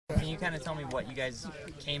Can you kind of tell me what you guys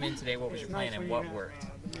came in today, what was your plan, and what worked?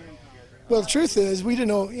 Well, the truth is, we didn't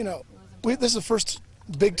know, this is the first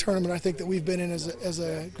big tournament I think that we've been in as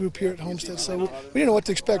a group here at Homestead, so we didn't know what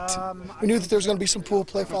to expect. We knew that there was going to be some pool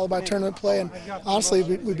play followed by tournament play, and honestly,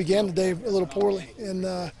 we began the day a little poorly and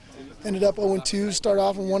ended up 0-2, start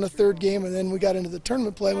off and won a third game, and then we got into the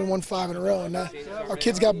tournament play and we won 5 in a row. And our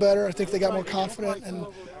kids got better. I think they got more confident, and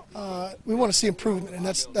we want to see improvement, and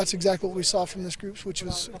that's exactly what we saw from this group, which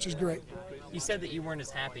was great. You said that you weren't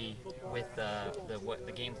as happy with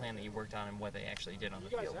the game plan that you worked on and what they actually did on the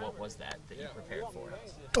field. What was that you prepared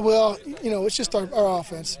for? Well, it's just our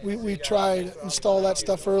offense. We tried to install that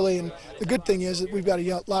stuff early, and the good thing is that we've got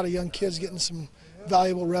a lot of young kids getting some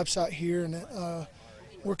valuable reps out here and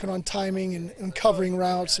working on timing and covering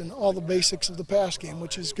routes and all the basics of the pass game,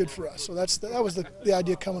 which is good for us. So that was the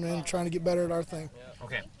idea coming in, trying to get better at our thing.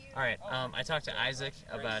 Okay. All right. I talked to Isaac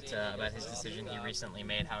about his decision he recently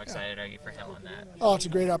made. How excited are you for him on that? Oh, it's a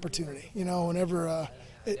great opportunity. Whenever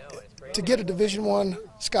to get a Division I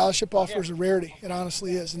scholarship offer is a rarity. It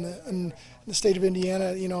honestly is. In the state of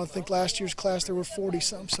Indiana, I think last year's class there were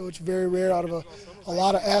 40-some, so it's very rare out of a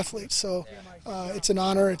lot of athletes. So it's an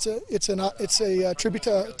honor. It's a tribute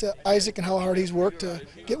to Isaac and how hard he's worked to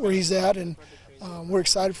get where he's at, and we're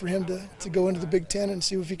excited for him to go into the Big Ten and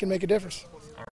see if he can make a difference.